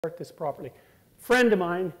this properly. Friend of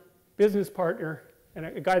mine, business partner, and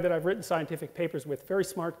a guy that I've written scientific papers with, very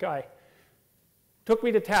smart guy, took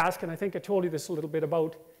me to task, and I think I told you this a little bit,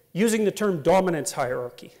 about using the term dominance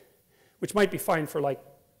hierarchy, which might be fine for like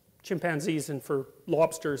chimpanzees and for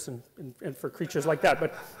lobsters and for creatures like that,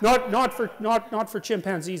 but not for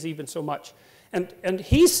chimpanzees even so much. And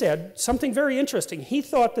he said something very interesting. He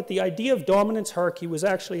thought that the idea of dominance hierarchy was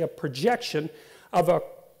actually a projection of a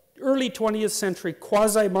early 20th century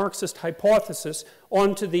quasi-Marxist hypothesis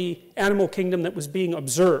onto the animal kingdom that was being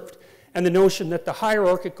observed. And the notion that the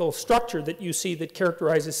hierarchical structure that you see that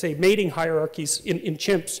characterizes, say, mating hierarchies in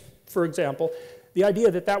chimps, for example, the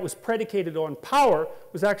idea that that was predicated on power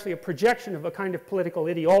was actually a projection of a kind of political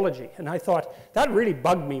ideology. And I thought, that really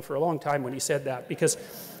bugged me for a long time when he said that, because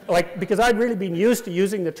I'd really been used to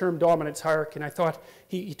using the term dominance hierarchy, and I thought,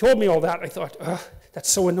 he told me all that, I thought, ugh,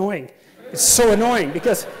 that's so annoying. It's so annoying,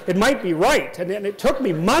 because it might be right, and it took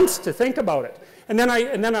me months to think about it. And then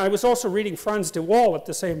I was also reading Franz de Waal at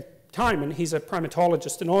the same time, and he's a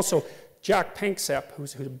primatologist, and also Jack Panksepp,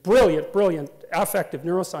 who's a brilliant, brilliant affective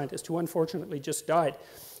neuroscientist who unfortunately just died.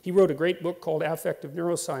 He wrote a great book called Affective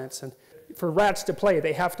Neuroscience, and for rats to play,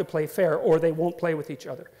 they have to play fair, or they won't play with each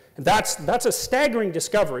other. And that's a staggering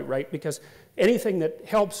discovery, right? Because anything that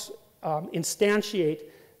helps instantiate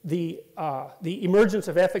the emergence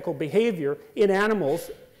of ethical behavior in animals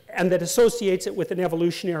and that associates it with an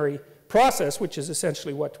evolutionary process, which is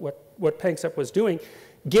essentially what Panksepp was doing,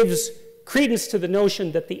 gives credence to the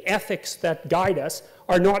notion that the ethics that guide us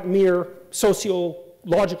are not mere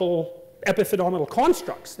sociological epiphenomenal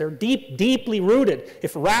constructs. They're deeply rooted.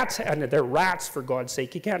 If rats, and they're rats for God's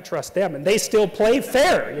sake, you can't trust them, and they still play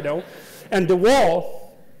fair, you know. And de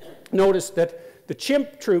Waal noticed that the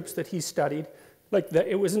chimp troops that he studied, like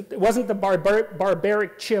it wasn't the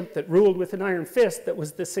barbaric chimp that ruled with an iron fist that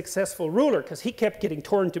was the successful ruler, because he kept getting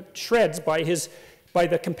torn to shreds by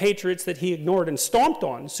the compatriots that he ignored and stomped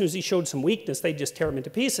on. As soon as he showed some weakness, they'd just tear him into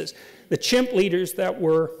pieces. The chimp leaders that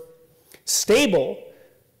were stable,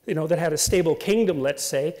 you know, that had a stable kingdom, let's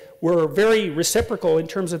say, were very reciprocal in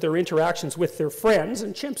terms of their interactions with their friends,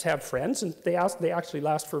 and chimps have friends, and they actually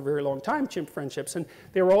last for a very long time, chimp friendships, and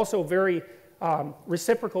they were also very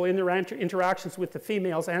reciprocal in their interactions with the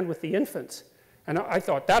females and with the infants. And I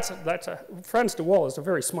thought, Franz de Waal is a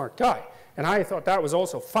very smart guy, and I thought that was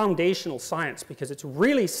also foundational science, because it's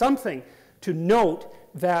really something to note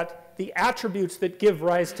that the attributes that give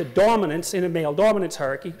rise to dominance in a male dominance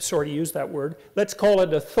hierarchy, sorry to use that word, let's call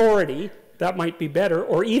it authority, that might be better,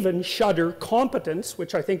 or even shudder competence,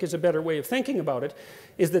 which I think is a better way of thinking about it,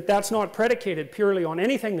 is that that's not predicated purely on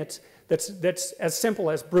anything that's as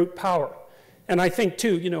simple as brute power. And I think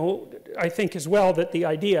too, you know, I think as well that the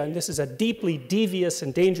idea, and this is a deeply devious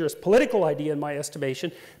and dangerous political idea in my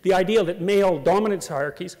estimation, the idea that male dominance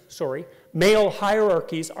hierarchies, male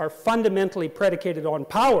hierarchies are fundamentally predicated on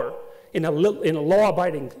power in a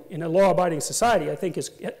law-abiding society, I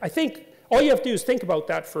think all you have to do is think about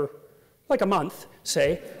that for like a month,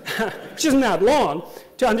 say, which isn't that long,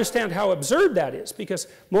 to understand how absurd that is, because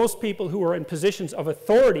most people who are in positions of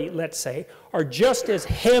authority, let's say, are just as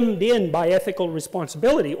hemmed in by ethical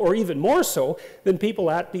responsibility, or even more so, than people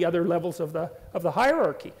at the other levels of the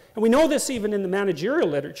hierarchy. And we know this even in the managerial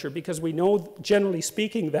literature, because we know, generally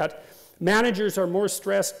speaking, that managers are more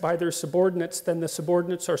stressed by their subordinates than the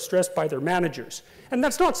subordinates are stressed by their managers. And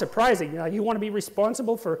that's not surprising. You know, you want to be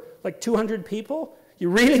responsible for like 200 people? You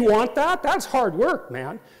really want that? That's hard work,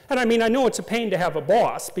 man. And I mean, I know it's a pain to have a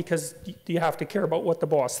boss, because you have to care about what the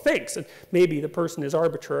boss thinks, and maybe the person is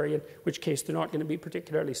arbitrary, in which case they're not going to be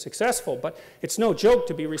particularly successful. But it's no joke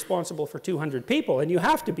to be responsible for 200 people, and you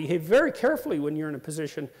have to behave very carefully when you're in a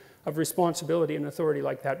position of responsibility and authority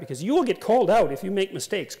like that, because you will get called out if you make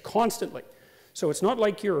mistakes constantly. So it's not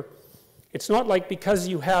like because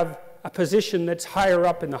you have a position that's higher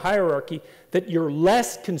up in the hierarchy that you're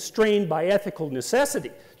less constrained by ethical necessity.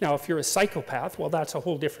 Now, if you're a psychopath, well, that's a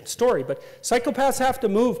whole different story, but psychopaths have to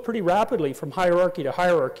move pretty rapidly from hierarchy to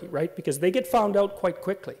hierarchy, right? Because they get found out quite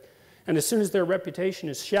quickly. And as soon as their reputation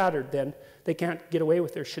is shattered, then they can't get away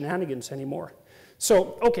with their shenanigans anymore.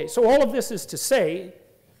 So, okay, so all of this is to say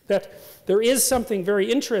that there is something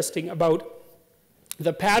very interesting about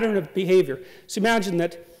the pattern of behavior. So imagine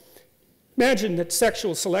that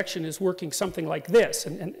sexual selection is working something like this,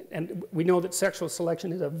 and we know that sexual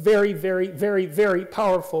selection is a very, very, very, very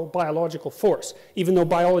powerful biological force, even though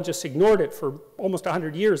biologists ignored it for almost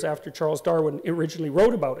 100 years after Charles Darwin originally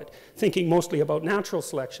wrote about it, thinking mostly about natural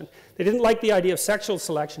selection. They didn't like the idea of sexual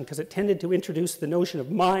selection because it tended to introduce the notion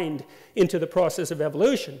of mind into the process of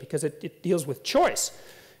evolution, because it deals with choice.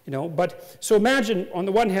 You know, but so imagine on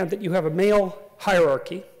the one hand that you have a male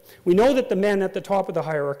hierarchy, We know that the men at the top of the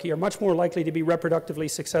hierarchy are much more likely to be reproductively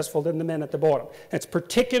successful than the men at the bottom. That's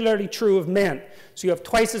particularly true of men. So you have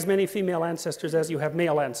twice as many female ancestors as you have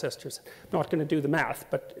male ancestors. I'm not going to do the math,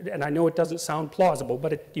 and I know it doesn't sound plausible,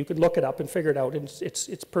 but you could look it up and figure it out, and it's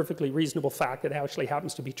a perfectly reasonable fact that actually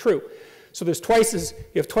happens to be true. So you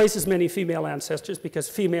have twice as many female ancestors because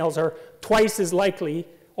females are twice as likely,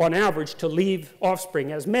 on average, to leave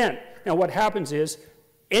offspring as men. Now what happens is,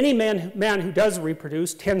 any man who does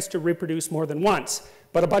reproduce tends to reproduce more than once,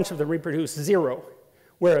 but a bunch of them reproduce 0.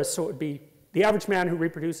 Whereas, so it would be the average man who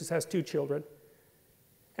reproduces has 2 children,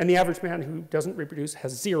 and the average man who doesn't reproduce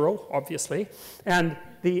has 0, obviously, and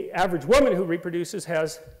the average woman who reproduces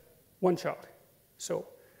has 1 child. So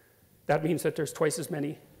that means that there's twice as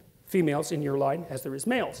many females in your line as there is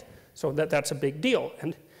males. So that's a big deal.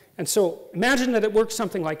 And so imagine that it works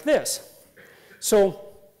something like this.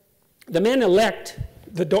 So the men elect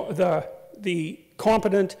the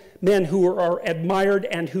competent men who are admired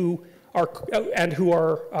and who are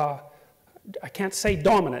I can't say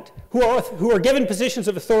dominant, who are given positions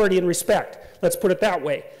of authority and respect. Let's put it that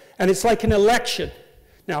way. And it's like an election.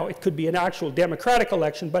 Now, it could be an actual democratic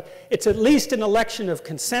election, but it's at least an election of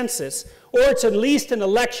consensus, or it's at least an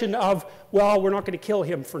election of, well, we're not going to kill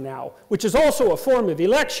him for now, which is also a form of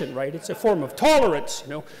election, right? It's a form of tolerance,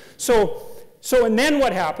 you know. So, and then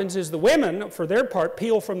what happens is the women, for their part,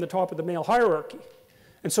 peel from the top of the male hierarchy.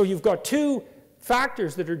 And so you've got 2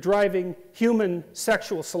 factors that are driving human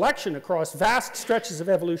sexual selection across vast stretches of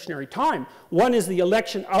evolutionary time. One is the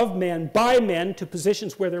election of men by men to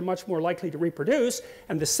positions where they're much more likely to reproduce,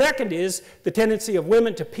 and the second is the tendency of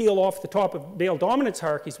women to peel off the top of male dominance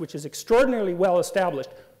hierarchies, which is extraordinarily well established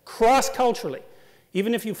cross-culturally.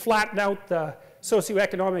 Even if you flatten out the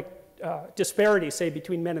socioeconomic disparity, say,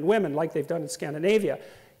 between men and women, like they've done in Scandinavia,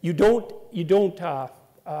 you don't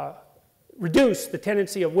reduce the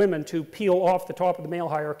tendency of women to peel off the top of the male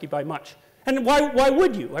hierarchy by much. And why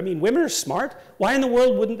would you? I mean, women are smart. Why in the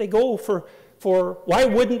world wouldn't they go why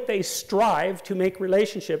wouldn't they strive to make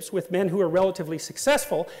relationships with men who are relatively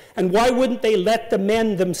successful? And why wouldn't they let the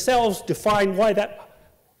men themselves define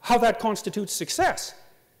how that constitutes success?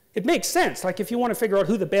 It makes sense. Like, if you want to figure out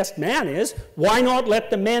who the best man is, why not let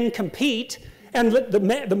the men compete, and let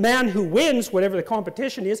the man who wins, whatever the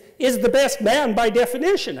competition is the best man by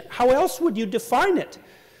definition. How else would you define it?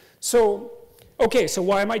 So, okay, so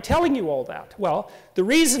why am I telling you all that? Well, the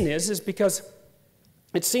reason is because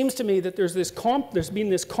it seems to me that there's been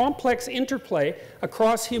this complex interplay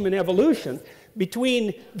across human evolution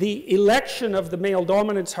between the election of the male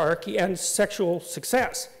dominance hierarchy and sexual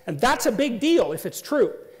success. And that's a big deal if it's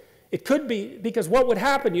true. It could be, because what would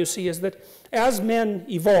happen, you see, is that as men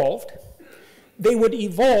evolved, they would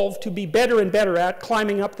evolve to be better and better at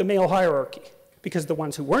climbing up the male hierarchy, because the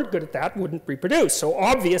ones who weren't good at that wouldn't reproduce. So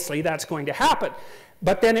obviously that's going to happen.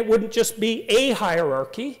 But then it wouldn't just be a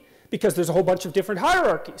hierarchy, because there's a whole bunch of different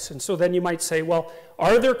hierarchies. And so then you might say, well,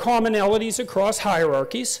 are there commonalities across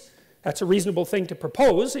hierarchies? That's a reasonable thing to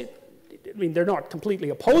propose. I mean, they're not completely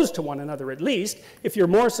opposed to one another, at least. If you're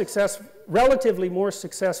relatively more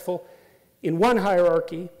successful in one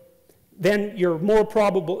hierarchy, then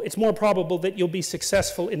it's more probable that you'll be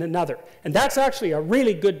successful in another. And that's actually a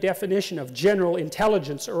really good definition of general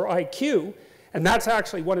intelligence, or IQ, and that's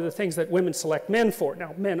actually one of the things that women select men for.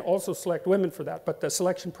 Now, men also select women for that, but the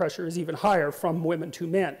selection pressure is even higher from women to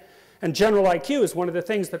men. And general IQ is one of the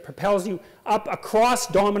things that propels you up across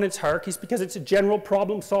dominance hierarchies, because it's a general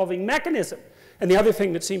problem-solving mechanism. And the other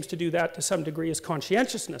thing that seems to do that to some degree is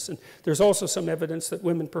conscientiousness. And there's also some evidence that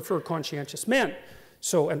women prefer conscientious men.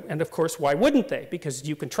 So, and of course, why wouldn't they? Because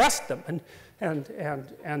you can trust them,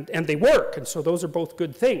 and they work, and so those are both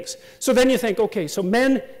good things. So then you think, okay, so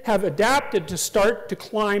men have adapted to start to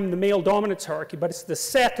climb the male dominance hierarchy, but it's the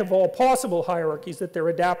set of all possible hierarchies that they're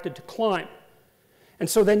adapted to climb. And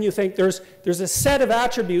so then you think there's a set of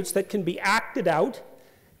attributes that can be acted out,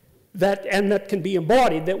 and that can be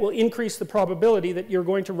embodied, that will increase the probability that you're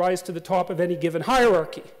going to rise to the top of any given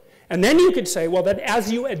hierarchy. And then you could say, well, that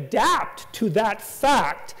as you adapt to that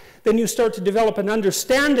fact, then you start to develop an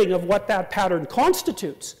understanding of what that pattern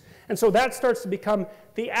constitutes. And so that starts to become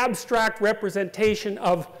the abstract representation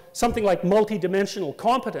of something like multidimensional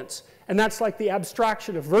competence. And that's like the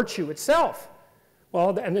abstraction of virtue itself.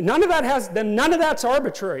 Well, and none of that's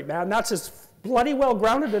arbitrary, man. That's as bloody well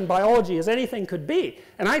grounded in biology as anything could be.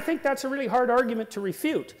 And I think that's a really hard argument to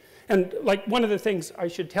refute. And like, one of the things I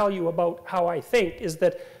should tell you about how I think is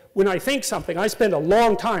that when I think something, I spend a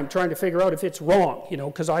long time trying to figure out if it's wrong, you know,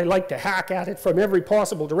 because I like to hack at it from every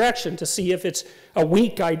possible direction to see if it's a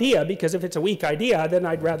weak idea, because if it's a weak idea, then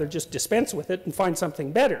I'd rather just dispense with it and find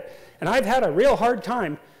something better. And I've had a real hard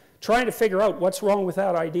time trying to figure out what's wrong with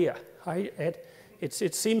that idea.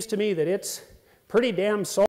 It seems to me that it's pretty damn solid.